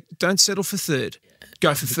settle for third.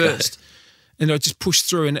 Go for first. And I just pushed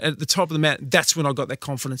through, and at the top of the mountain, that's when I got that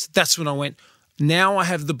confidence. That's when I went, now I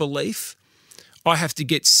have the belief. I have to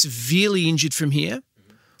get severely injured from here,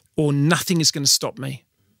 or nothing is going to stop me.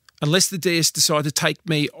 Unless the DS decide to take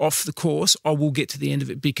me off the course, I will get to the end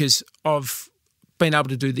of it, because I've been able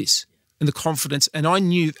to do this, and the confidence. And I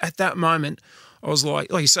knew at that moment, I was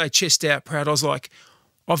like you say, chest out, proud. I was like,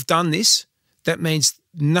 I've done this. That means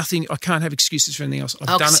nothing. I can't have excuses for anything else.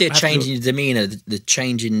 I can see a change in your demeanour, the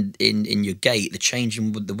change in your gait, the change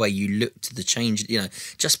in the way you looked, the change,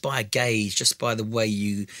 just by a gaze, just by the way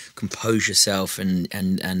you compose yourself and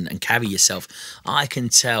carry yourself. I can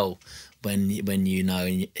tell when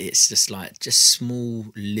and it's just small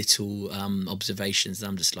little observations, and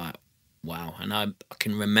I'm just like, wow. And I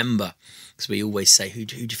can remember, because we always say, who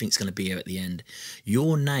do you think is going to be here at the end?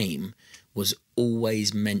 Your name was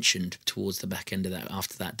always mentioned towards the back end of that.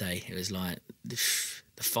 After that day, it was like the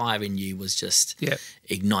fire in you was just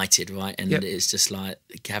ignited, right? And it's just like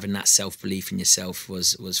having that self-belief in yourself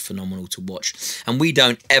was phenomenal to watch. And we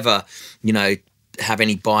don't ever, have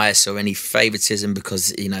any bias or any favoritism,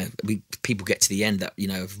 because people get to the end that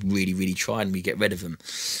have really, really tried, and we get rid of them.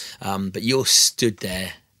 But you're stood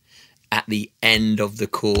there at the end of the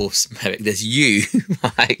course, Merrick. There's you,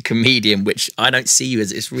 right, comedian, which I don't see you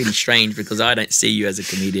as. It's really strange, because I don't see you as a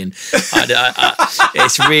comedian.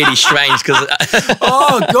 It's really strange because.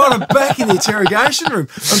 Oh God, I'm back in the interrogation room.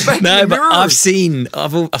 I'm back in the mirror room.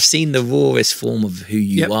 I've seen the rawest form of who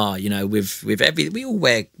you are. With everything, we all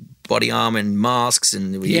wear body armor and masks,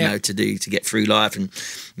 and to get through life, and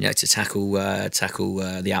to tackle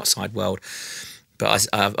the outside world. But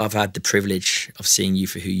I've had the privilege of seeing you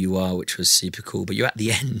for who you are, which was super cool. But you're at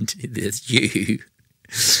the end. There's you.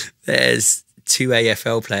 There's 2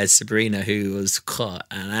 AFL players, Sabrina, who was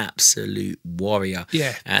an absolute warrior.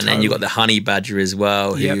 Yeah, and then you got the honey badger as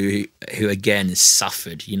well, who again has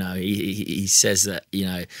suffered. He says that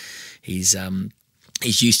he's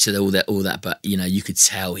used to all that, but you could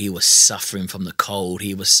tell he was suffering from the cold.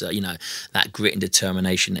 He was that grit and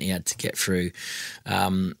determination that he had to get through.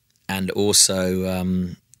 And also,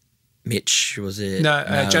 Mitch, was it? No,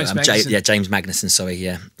 James Magnuson. James Magnuson, sorry,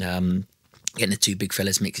 yeah. Getting the 2 big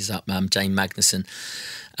fellas mixes up, James Magnuson.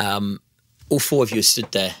 All 4 of you stood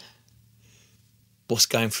there. What's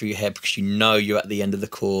going through your head? Because you're at the end of the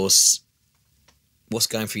course. What's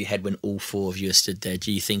going through your head when all 4 of you are stood there? Do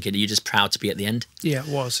you think, are you just proud to be at the end? Yeah, it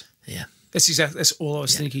was. Yeah. That's all I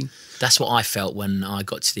was thinking. That's what I felt when I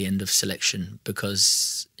got to the end of selection,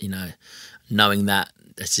 because, knowing that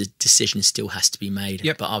a decision still has to be made.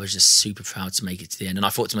 Yep. But I was just super proud to make it to the end. And I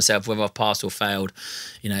thought to myself, whether I've passed or failed,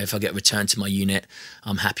 if I get returned to my unit,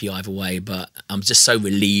 I'm happy either way. But I'm just so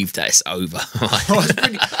relieved that it's over.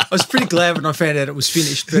 I was pretty glad when I found out it was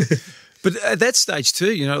finished. But at that stage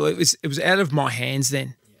too, it was out of my hands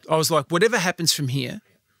then. I was like, whatever happens from here,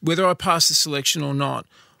 whether I pass the selection or not,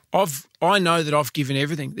 I know that I've given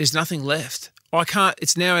everything. There's nothing left.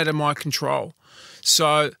 It's now out of my control.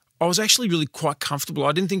 So I was actually really quite comfortable.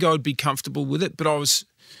 I didn't think I would be comfortable with it, but I was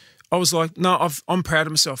like, no, I'm proud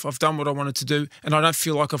of myself. I've done what I wanted to do, and I don't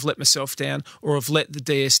feel like I've let myself down, or I've let the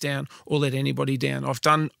DS down, or let anybody down. I've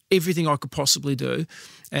done everything I could possibly do,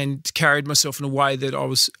 and carried myself in a way that I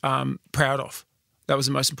was proud of. That was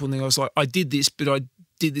the most important thing. I was like, I did this, but I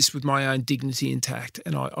did this with my own dignity intact,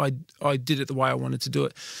 and I did it the way I wanted to do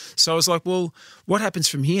it. So I was like, well, what happens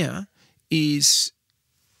from here is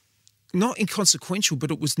not inconsequential,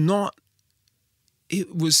 but it was not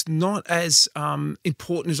as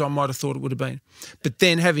important as I might have thought it would have been. But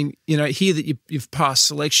then having, hear that you've passed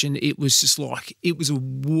selection, it was just like, it was a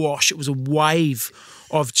wash. It was a wave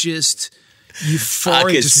of just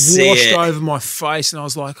euphoria just washed over my face. And I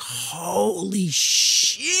was like, holy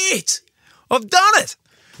shit, I've done it.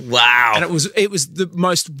 Wow. And it was the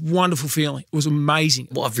most wonderful feeling. It was amazing.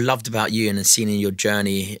 What I've loved about you and seen in your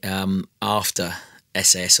journey after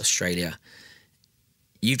SAS Australia,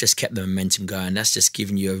 you've just kept the momentum going. That's just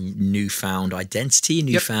given you a newfound identity,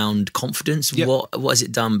 newfound confidence. Yep. What has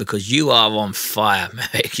it done? Because you are on fire,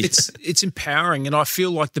 Merrick. It's empowering, and I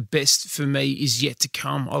feel like the best for me is yet to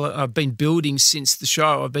come. I've been building since the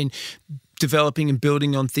show. I've been developing and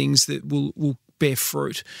building on things that will bear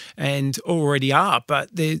fruit and already are. But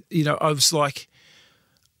I was like,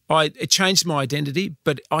 it changed my identity,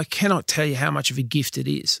 but I cannot tell you how much of a gift it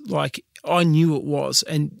is. Like, I knew it was,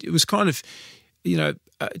 and it was kind of,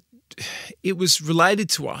 it was related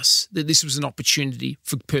to us that this was an opportunity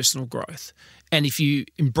for personal growth. And if you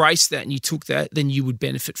embraced that and you took that, then you would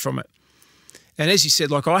benefit from it. And as you said,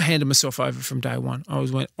 like, I handed myself over from day one.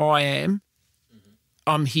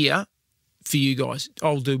 I'm here for you guys.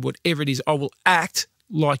 I'll do whatever it is. I will act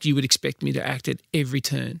like you would expect me to act at every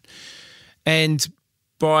turn. And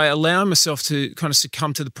by allowing myself to kind of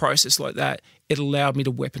succumb to the process like that, it allowed me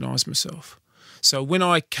to weaponize myself. So when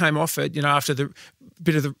I came off it, after the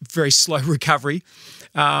bit of the very slow recovery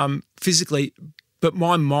physically, but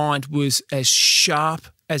my mind was as sharp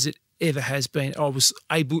as it ever has been. It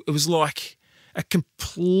was like a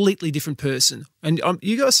completely different person. And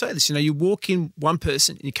you guys say this, you walk in one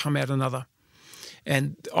person and you come out another.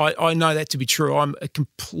 And I know that to be true. I'm a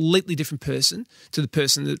completely different person to the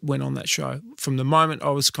person that went on that show. From the moment I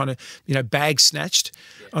was kind of, bag snatched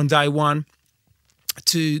on day one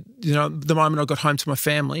to, the moment I got home to my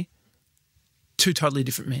family, two totally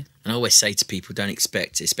different men. And I always say to people, don't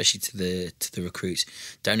expect, especially to the recruits,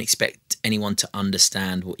 don't expect anyone to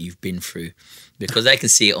understand what you've been through, because they can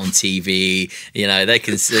see it on TV.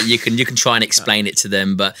 You can try and explain it to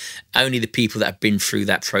them, but only the people that have been through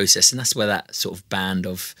that process, and that's where that sort of band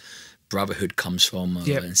of brotherhood comes from,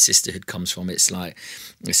 and sisterhood comes from. It's like,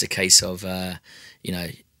 it's a case of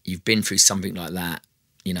you've been through something like that.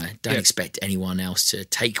 Don't expect anyone else to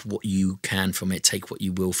take what you can from it, take what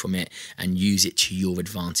you will from it, and use it to your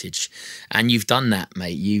advantage. And you've done that,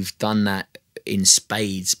 mate. You've done that in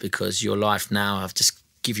spades, because your life now, I've just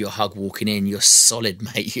give you a hug walking in, you're solid,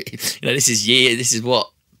 mate. This is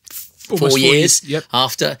what? Almost 4 years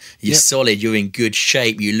after, you're solid, you're in good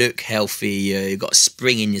shape, you look healthy, you've got a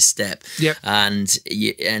spring in your step, and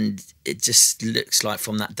it just looks like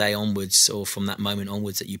from that day onwards, or from that moment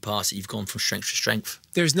onwards that you pass it, you've gone from strength to strength.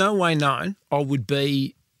 There's no way known I would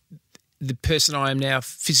be the person I am now,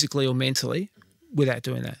 physically or mentally, without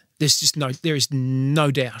doing that. There is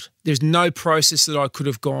no doubt. There's no process that I could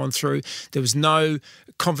have gone through. There was no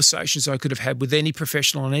conversations I could have had with any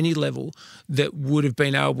professional on any level that would have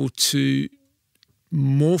been able to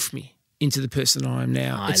morph me into the person I am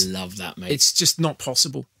now. I love that, mate. It's just not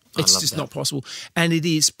possible. It's just not possible. And it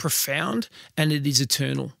is profound and it is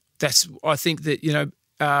eternal. I think that,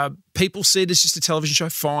 people see it as just a television show,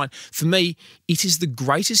 fine. For me, it is the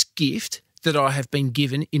greatest gift that I have been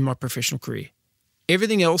given in my professional career.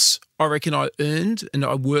 Everything else, I reckon I earned and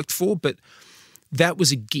I worked for, but that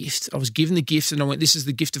was a gift. I was given the gift and I went, this is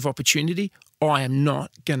the gift of opportunity. I'm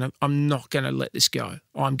not gonna let this go.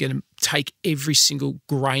 I'm gonna take every single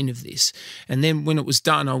grain of this. And then when it was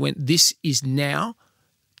done, I went, this is now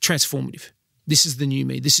transformative. This is the new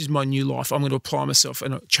me. This is my new life. I'm going to apply myself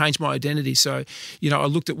and change my identity. So, I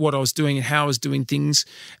looked at what I was doing and how I was doing things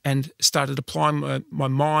and started applying my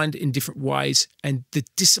mind in different ways and the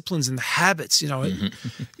disciplines and the habits,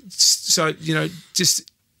 So,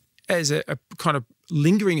 just as a kind of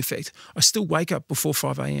lingering effect, I still wake up before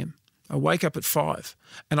 5 a.m. I wake up at 5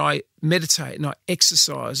 and I meditate and I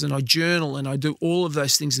exercise and I journal and I do all of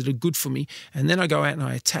those things that are good for me. And then I go out and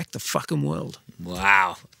I attack the fucking world.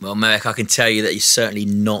 Wow. Well, Merrick, I can tell you that you're certainly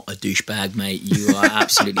not a douchebag, mate. You are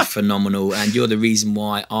absolutely phenomenal. And you're the reason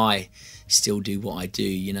why I still do what I do.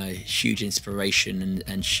 Huge inspiration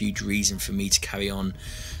and huge reason for me to carry on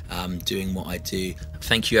doing what I do.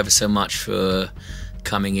 Thank you ever so much for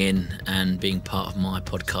coming in and being part of my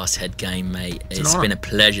podcast, Head Game, mate. It's been a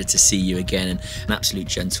pleasure to see you again, and an absolute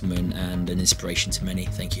gentleman and an inspiration to many.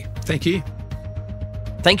 Thank you. Thank you.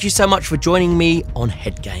 Thank you so much for joining me on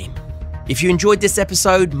Head Game. If you enjoyed this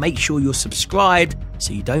episode, make sure you're subscribed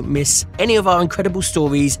so you don't miss any of our incredible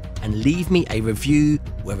stories, and leave me a review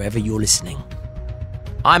wherever you're listening.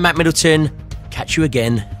 I'm Matt Middleton. Catch you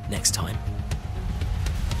again next time.